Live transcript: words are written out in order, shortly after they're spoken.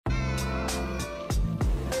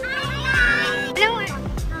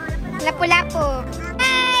Lapu-lapu.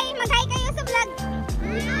 Hi! Mag-hi kayo sa vlog.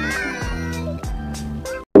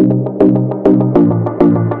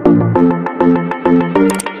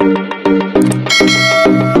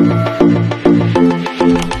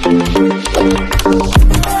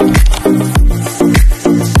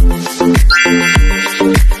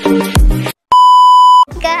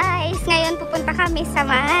 Guys, ngayon pupunta kami sa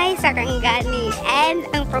may Sarangani. And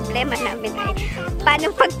ang problema namin ay paano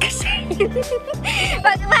pagkasayin?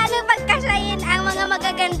 Paano pagkasayin ang mga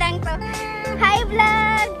magagandang to? Hi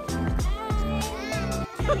vlog!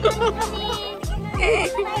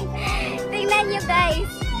 Tingnan nyo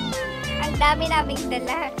guys. Ang dami naming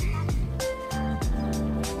dala.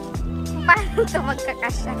 Paano to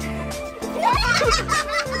magkakasya?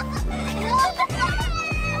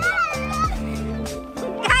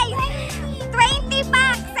 Guys, 20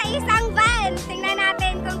 packs sa isang van. Tingnan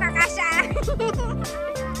natin kung kakasya.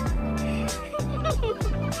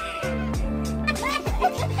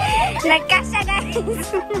 Nagkasya guys.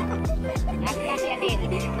 Nagkasya din.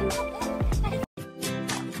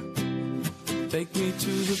 Take me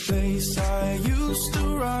to the place I used to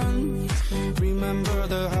run. Remember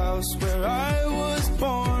the house where I was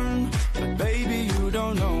born. But baby, you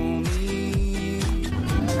don't know me.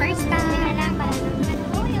 First time.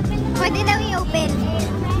 Pwede daw i-open.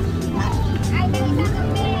 Ay, daw i-open.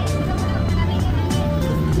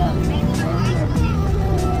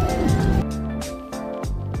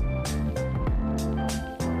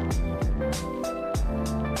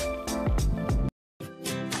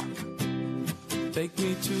 Take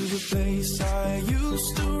me to the place I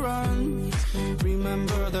used to run.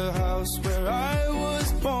 Remember the house where I was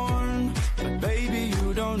born. But baby,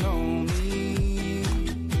 you don't know me.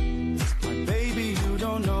 My baby, you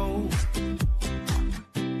don't know.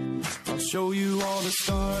 I'll show you all the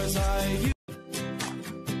stars I used.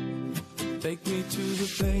 Take me to the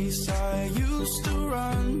place I used to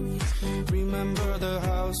run. Remember the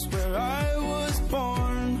house where I was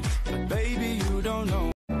born. But baby, you don't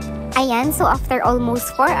know. Ayan, so after almost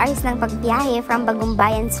 4 hours ng pagbiyahe from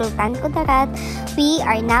Bagumbayan, Sultan Kudarat, we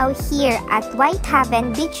are now here at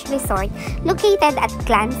Whitehaven Beach Resort located at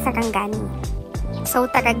Glan, Sarangani. So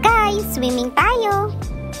tara guys, swimming tayo!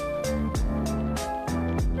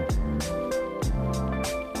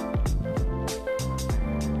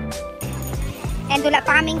 And wala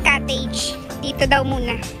pa kaming cottage. Dito daw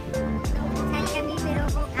muna. Saan kami pero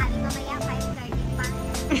kung kami mamaya 5:30 pa.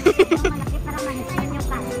 Malaki para manisan yung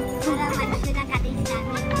cottage. Para manisan ang cottage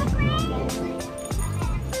namin.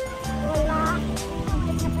 Wala.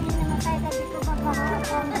 Hindi na pa rin naman tayo dito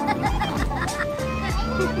magkakaroon.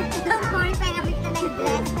 Don't worry, tayo nabit na ng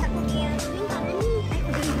dress.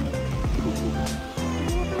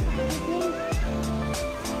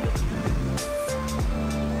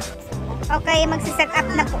 Okay, magsiset up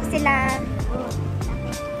na po sila.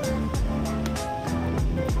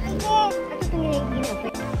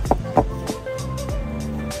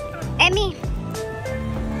 Emmy,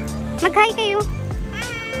 mag-hi kayo.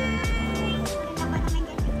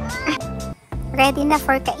 Ready na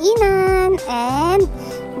for kainan and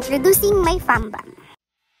introducing my Fambam.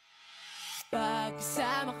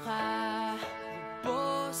 Pagkasama ka,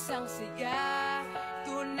 bubos ang saya,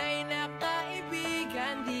 tunay na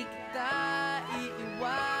kaibigan, di kita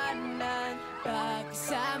iiwanan.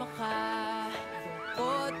 Pagkasama ka,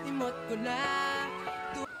 imot ko na.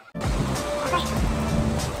 Okay.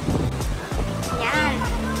 Yan.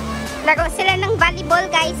 Laro sila ng volleyball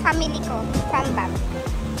guys, family ko. Fambam.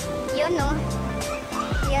 Yun no.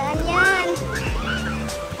 Yan, yan.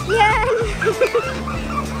 Yan.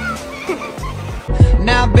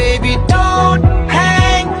 Now baby don't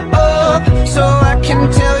hang up, so I can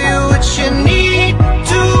tell you what you need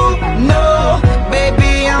to know.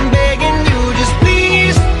 Baby I'm begging you, just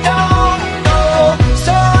please don't go,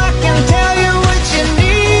 so I can tell you what you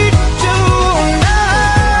need to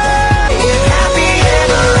know. If happy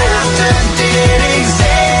ever after did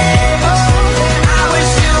exist, I would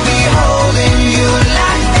still be holding you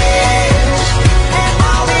like this, and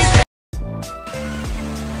always.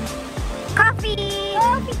 Coffee!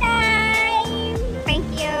 Coffee time! Thank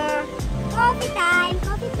you! Coffee time!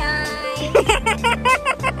 Coffee time!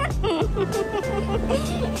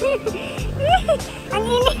 Ang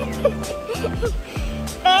init!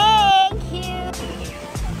 Thank you!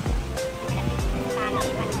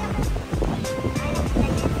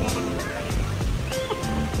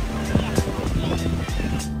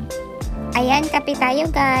 Ayan, kape tayo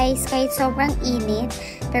guys. Kahit sobrang init,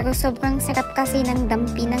 pero sobrang sarap kasi ng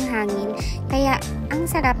dampi ng hangin. Kaya, ang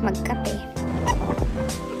sarap magkape.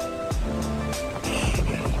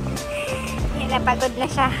 Napagod na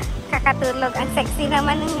siya. kakatulog. Ang sexy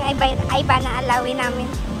naman ng iba na alawin namin.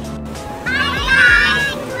 Hi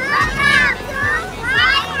guys! Welcome to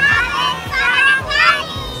White Haven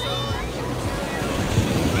Sarangani!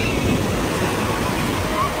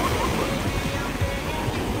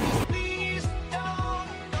 Please don't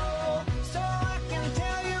go, so I can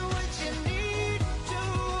tell you what you need to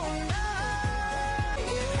know.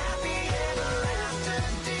 If happy ever after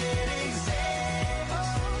did exist,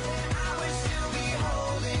 I would still be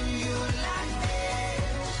holding you like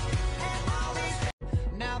this. And always.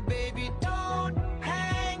 Now baby, don't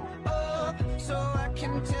hang up, so I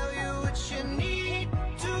can tell you what you need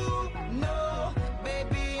to know.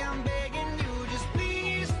 Baby, I'm begging you, just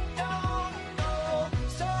please don't go,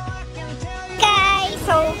 so I can tell you. Guys,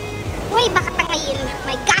 so, uy, baka tangayin.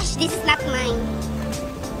 My gosh, this is not mine.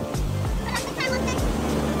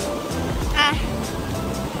 Ah.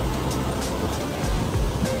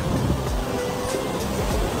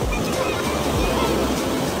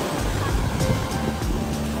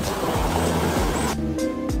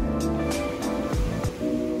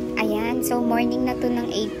 Ayan, so morning na to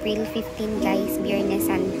ng April 15 guys, Biyernes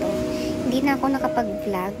Santo. Hindi na ako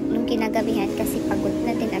nakapag-vlog nung kinagabihan kasi pagod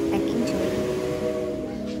na din at nag-enjoy.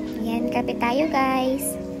 Ayan, kape tayo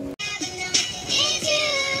guys.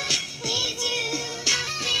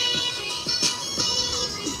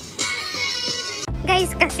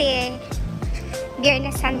 Guys, kasi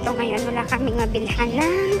Biyernes Santo ngayon, wala kaming mabilhan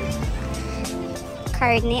ng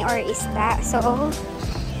karne or isda. So,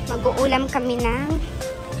 mag-uulam kami ng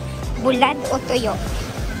bulad o tuyo.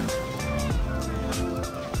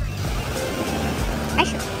 Ay,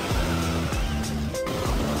 ano?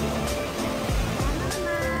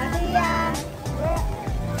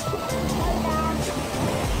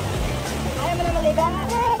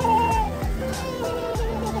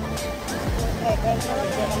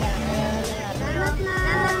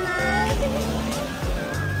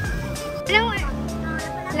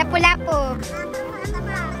 Lapu-lapu.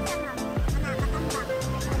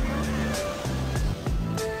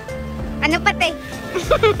 Ano pati?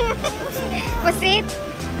 Pusit?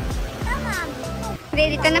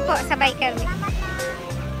 Ready dito na po, sabay kami.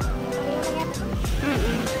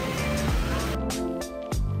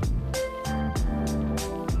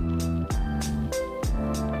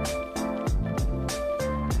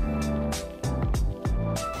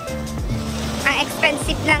 Ang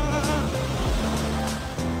expensive lang.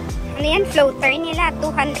 Ano yan? Floater nila,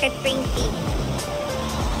 220.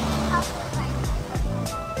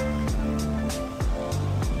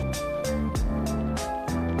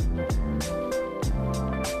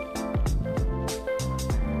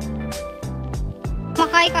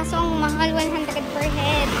 Makay kaso ang mahal, 100 per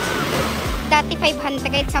head. Dati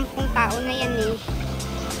 500, 10 tao na yan eh.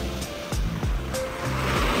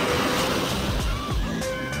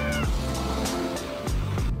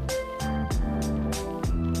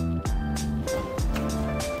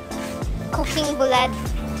 Cooking bulad.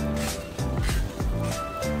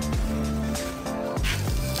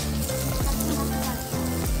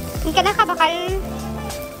 Hindi ka nakabakal.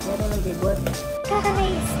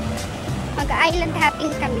 Guys, mag-island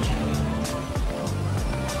hopping kami.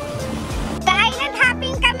 Mag-island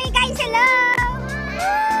hopping kami guys, hello!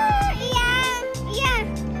 Iyan! Iyan!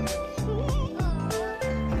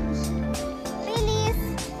 Release!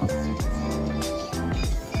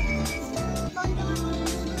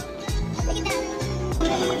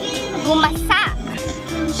 Gumasa!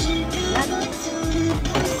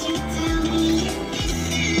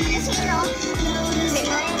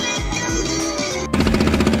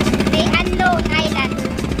 They unload island.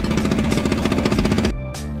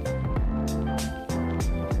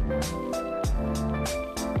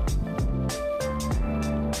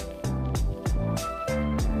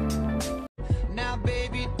 Now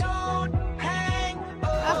baby, don't hang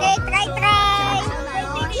up. Okay, try!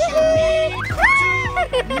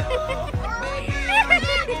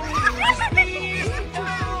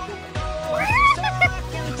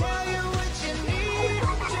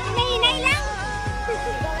 Hinay lang.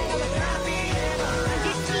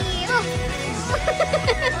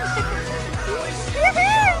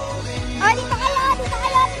 Oh, dito kayo.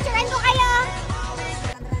 Picturean ko kayo.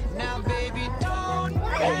 Now baby, don't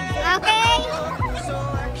Okay.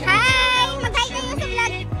 Hi! Mag-hi kayo sa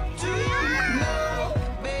vlog. know.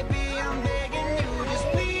 Baby, I'm begging you, just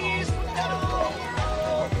please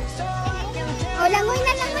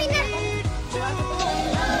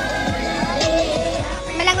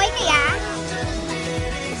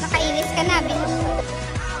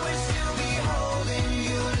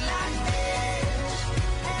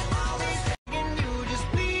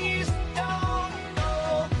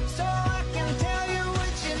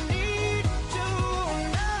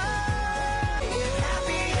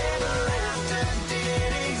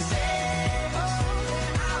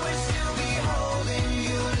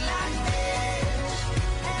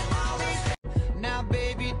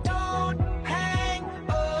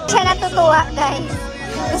Siya natutuwa, guys.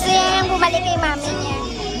 Gusto niya nang bumalik kay mami niya.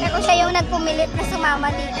 Pero siya yung nagpumilit na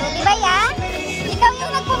sumama dito. Di ba, Ya? Ikaw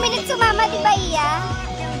yung nagpumilit sumama, di ba, Iya?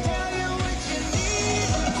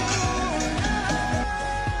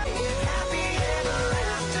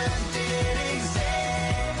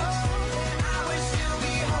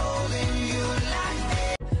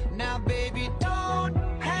 Now baby don't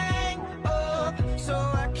hang up so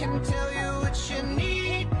I can tell you what you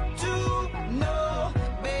need to know.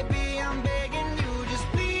 Baby I'm begging you just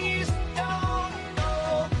please don't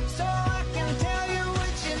go so I can tell you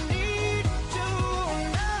what you need to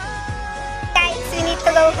know. Guys, we need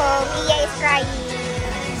to go home. Iya is crying.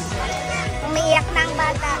 Umiiyak na ang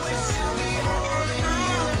bata.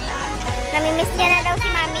 Namimiss niya na daw si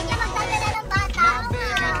mami niya.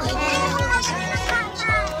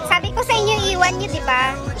 Sabi ko sa inyo, iwan niyo, di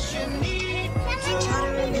ba?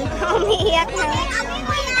 Umiiyak na.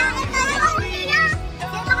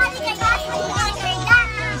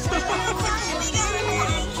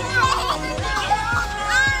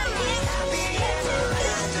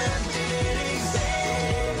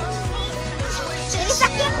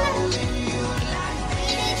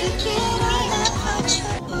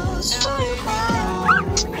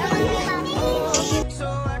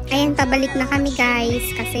 Ayan, pabalik na kami guys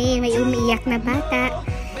kasi may umiiyak na bata.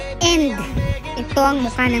 And ito ang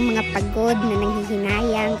mukha ng mga pagod na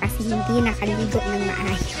nanghihinayang kasi hindi nakaligo ng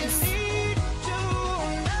maayos.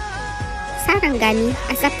 Sarangani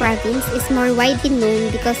as a province is more widely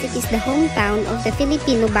known because it is the hometown of the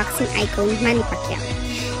Filipino boxing icon Manny Pacquiao.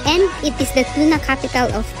 And it is the tuna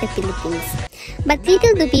capital of the Philippines. But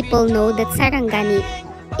little do people know that Sarangani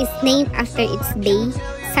is named after its bay,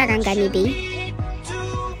 Sarangani Bay.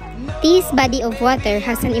 This body of water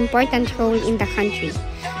has an important role in the country,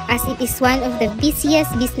 as it is one of the busiest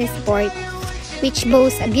business ports, which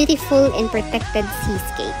boasts a beautiful and protected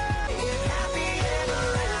seascape.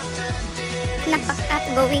 Napack up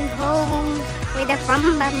going home with the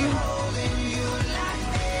Fambam.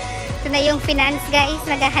 Ito na yung finance guys,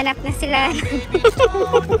 naghahanap na sila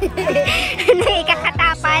ng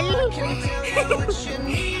ikakatapal.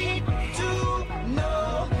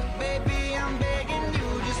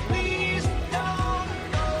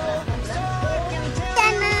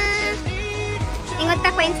 Ingot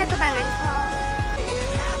na kwen sa tubangan.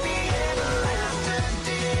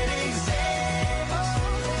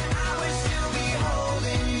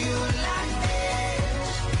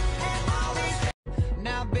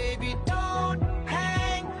 Now baby don't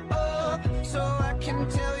hang up so I can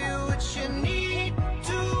tell you what you need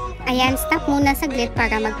to. Ayan, stop muna saglit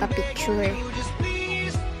para magpa-picture. Just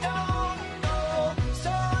please don't go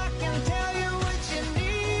so I can tell you what you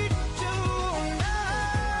need to know.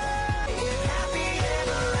 Happy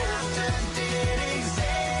ever after didn't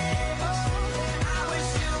say, I wish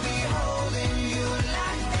to be holding you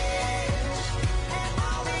like this and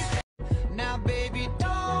always. Now baby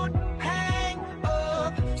don't hang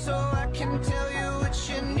up so I can tell you what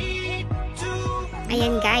you need to.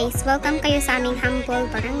 Ayan guys, welcome kayo sa aming humble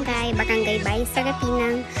barangay, Barangay Bay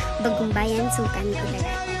Sarapinang, Bagumbayan, Sultan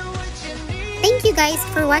Kudarat. Thank you guys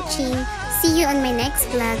for watching. See you on my next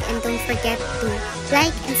vlog and don't forget to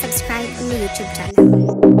like and subscribe on my YouTube channel.